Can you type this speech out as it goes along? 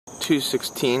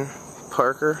216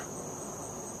 Parker.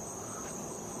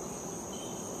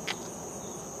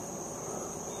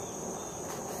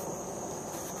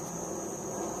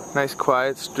 Nice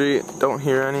quiet street. Don't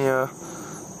hear any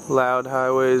loud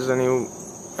highways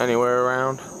anywhere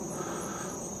around.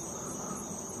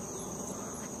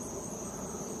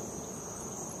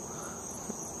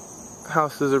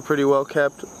 Houses are pretty well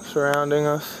kept surrounding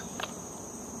us.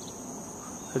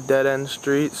 A dead-end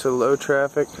street, so low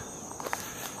traffic.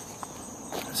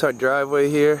 It's our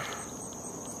driveway here.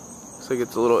 Looks like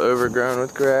it's a little overgrown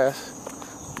with grass.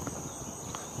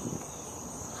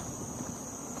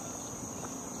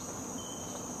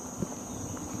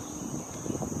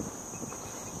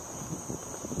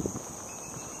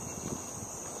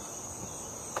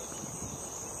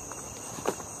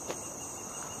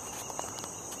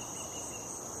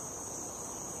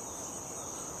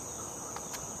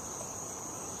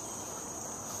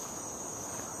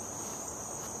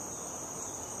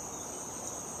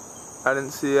 I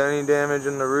didn't see any damage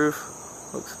in the roof.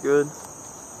 Looks good.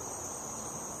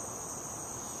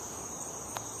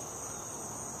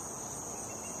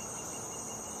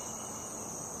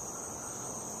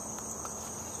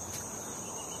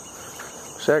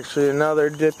 There's actually another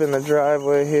dip in the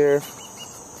driveway here.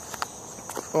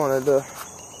 Wanted to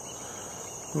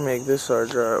make this our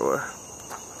driveway.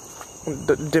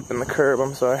 Dip in the curb,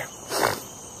 I'm sorry.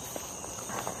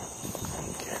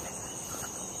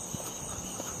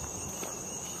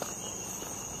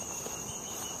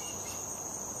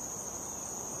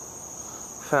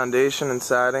 Foundation and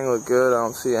siding look good. I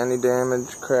don't see any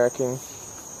damage, cracking.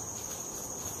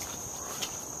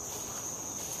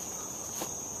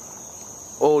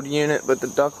 Old unit, but the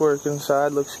ductwork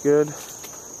inside looks good.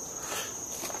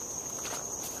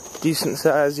 Decent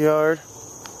sized yard.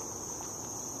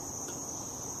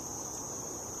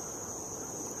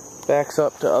 Backs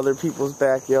up to other people's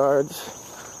backyards.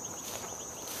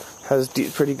 Has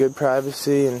pretty good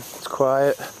privacy and it's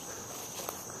quiet.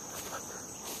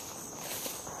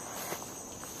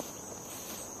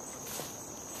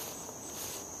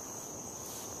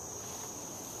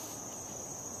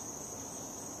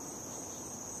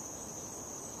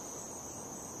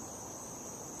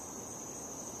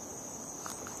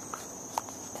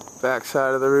 Back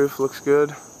side of the roof looks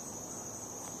good.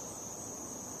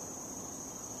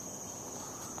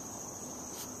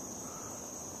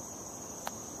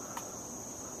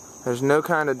 There's no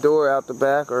kind of door out the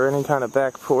back or any kind of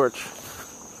back porch.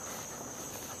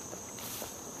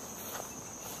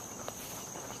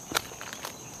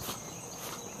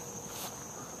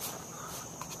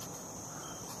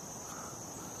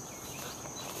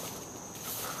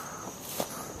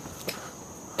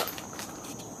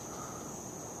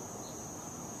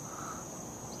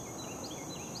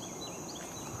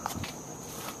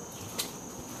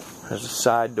 There's a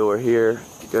side door here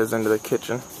that goes into the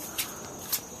kitchen.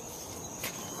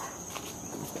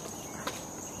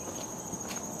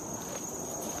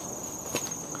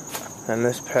 And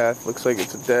this path looks like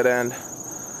it's a dead end.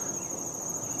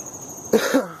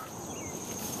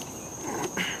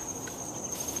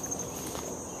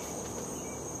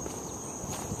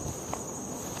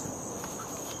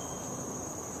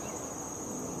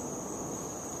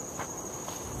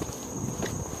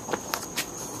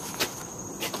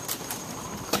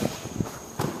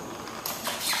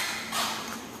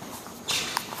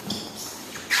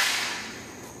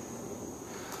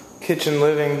 Kitchen,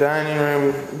 living, dining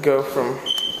room go from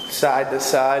side to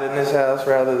side in this house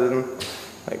rather than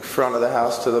like front of the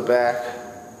house to the back.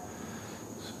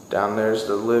 So down there's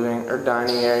the living or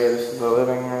dining area. This is the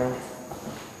living room.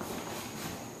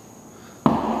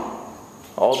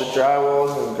 All the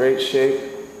drywall's in great shape.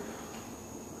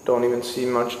 Don't even see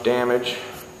much damage.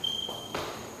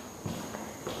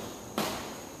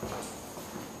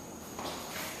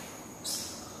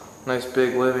 Nice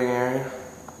big living area.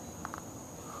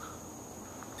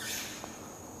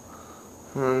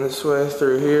 And then this way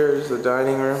through here is the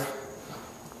dining room.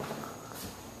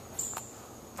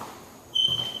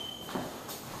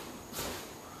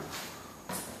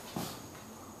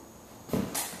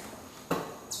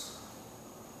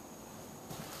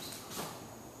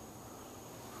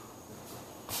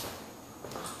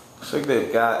 Looks like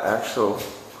they've got actual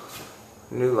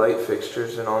new light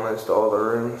fixtures in almost all the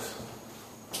rooms.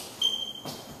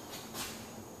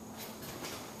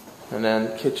 And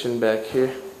then kitchen back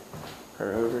here.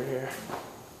 Or over here.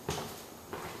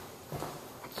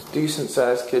 It's a decent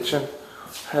sized kitchen.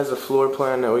 Has a floor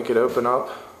plan that we could open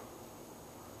up.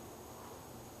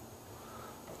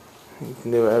 You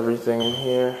can do everything in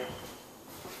here.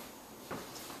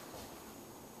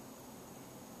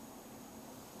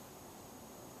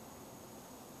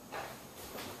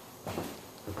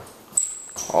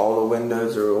 All the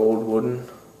windows are old wooden.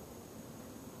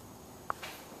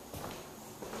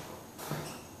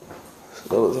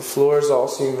 So the floors all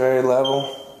seem very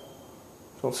level.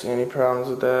 Don't see any problems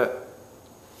with that.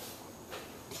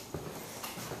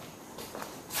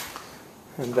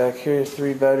 And back here,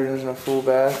 3 bedrooms and a full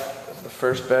bath. The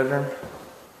first bedroom.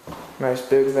 Nice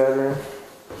big bedroom.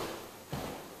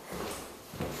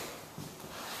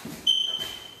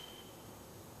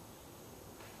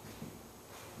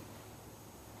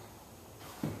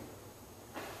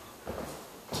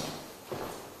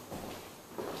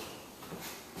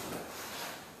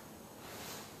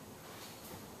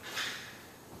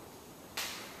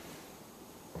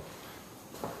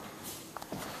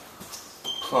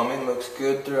 Plumbing looks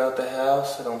good throughout the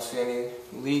house. I don't see any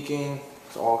leaking.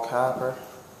 It's all copper.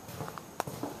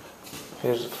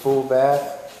 Here's a full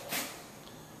bath.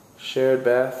 Shared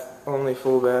bath. Only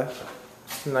full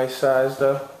bath. Nice size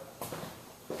though.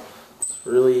 It's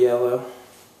really yellow.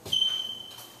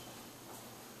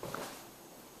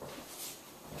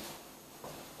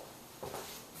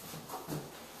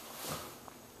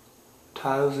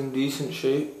 Tiles in decent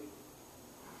shape.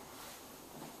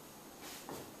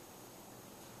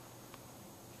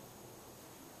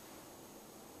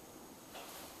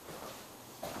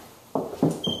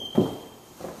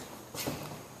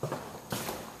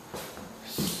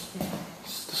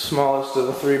 Smallest of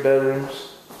the 3 bedrooms.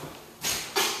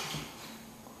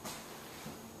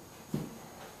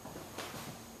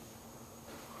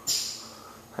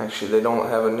 Actually, they don't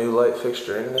have a new light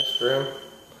fixture in this room.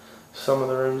 Some of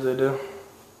the rooms they do.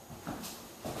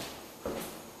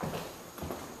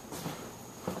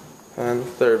 And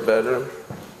the 3rd bedroom.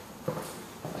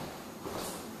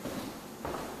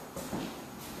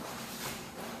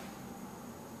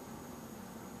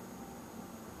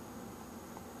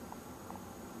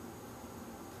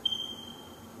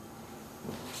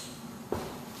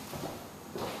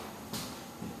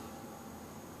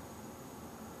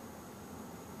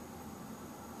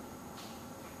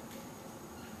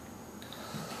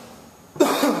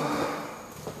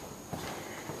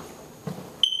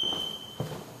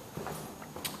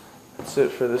 That's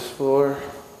it for this floor.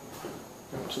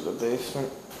 Into the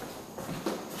basement.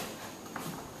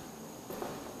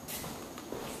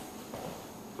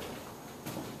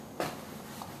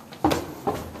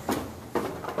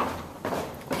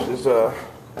 This is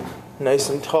nice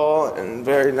and tall and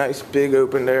very nice big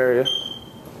open area.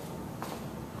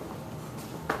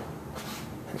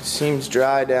 It seems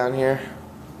dry down here.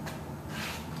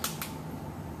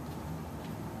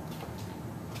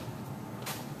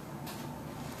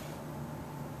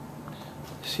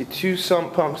 See 2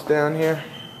 sump pumps down here.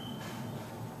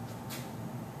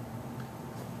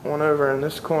 One over in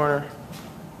this corner.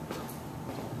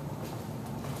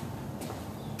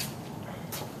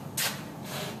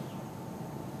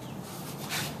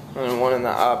 And then one in the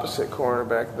opposite corner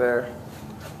back there.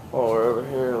 While we're over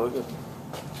here, look at.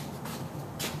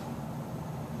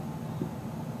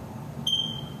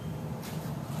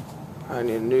 I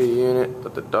need a new unit,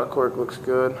 but the ductwork looks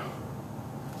good.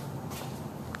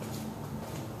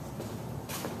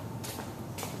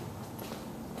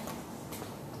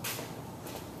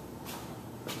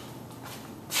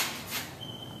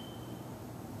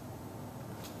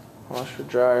 Washer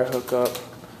dryer hookup.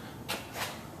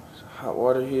 Hot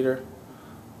water heater.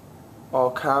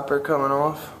 All copper coming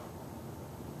off.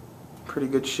 Pretty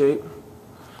good shape.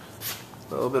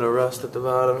 A little bit of rust at the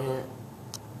bottom here.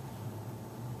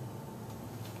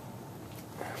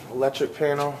 Electric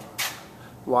panel.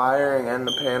 Wiring and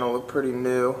the panel look pretty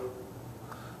new.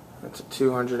 That's a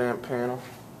 200 amp panel.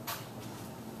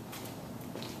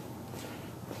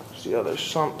 There's the other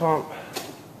sump pump.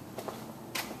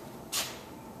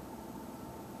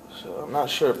 So I'm not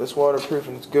sure if this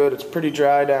waterproofing is good. It's pretty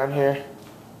dry down here.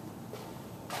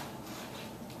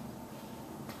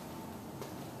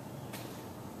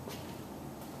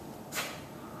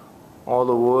 All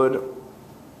the wood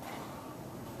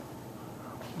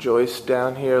joists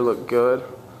down here look good.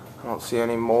 I don't see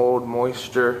any mold,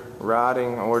 moisture,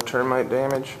 rotting, or termite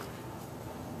damage.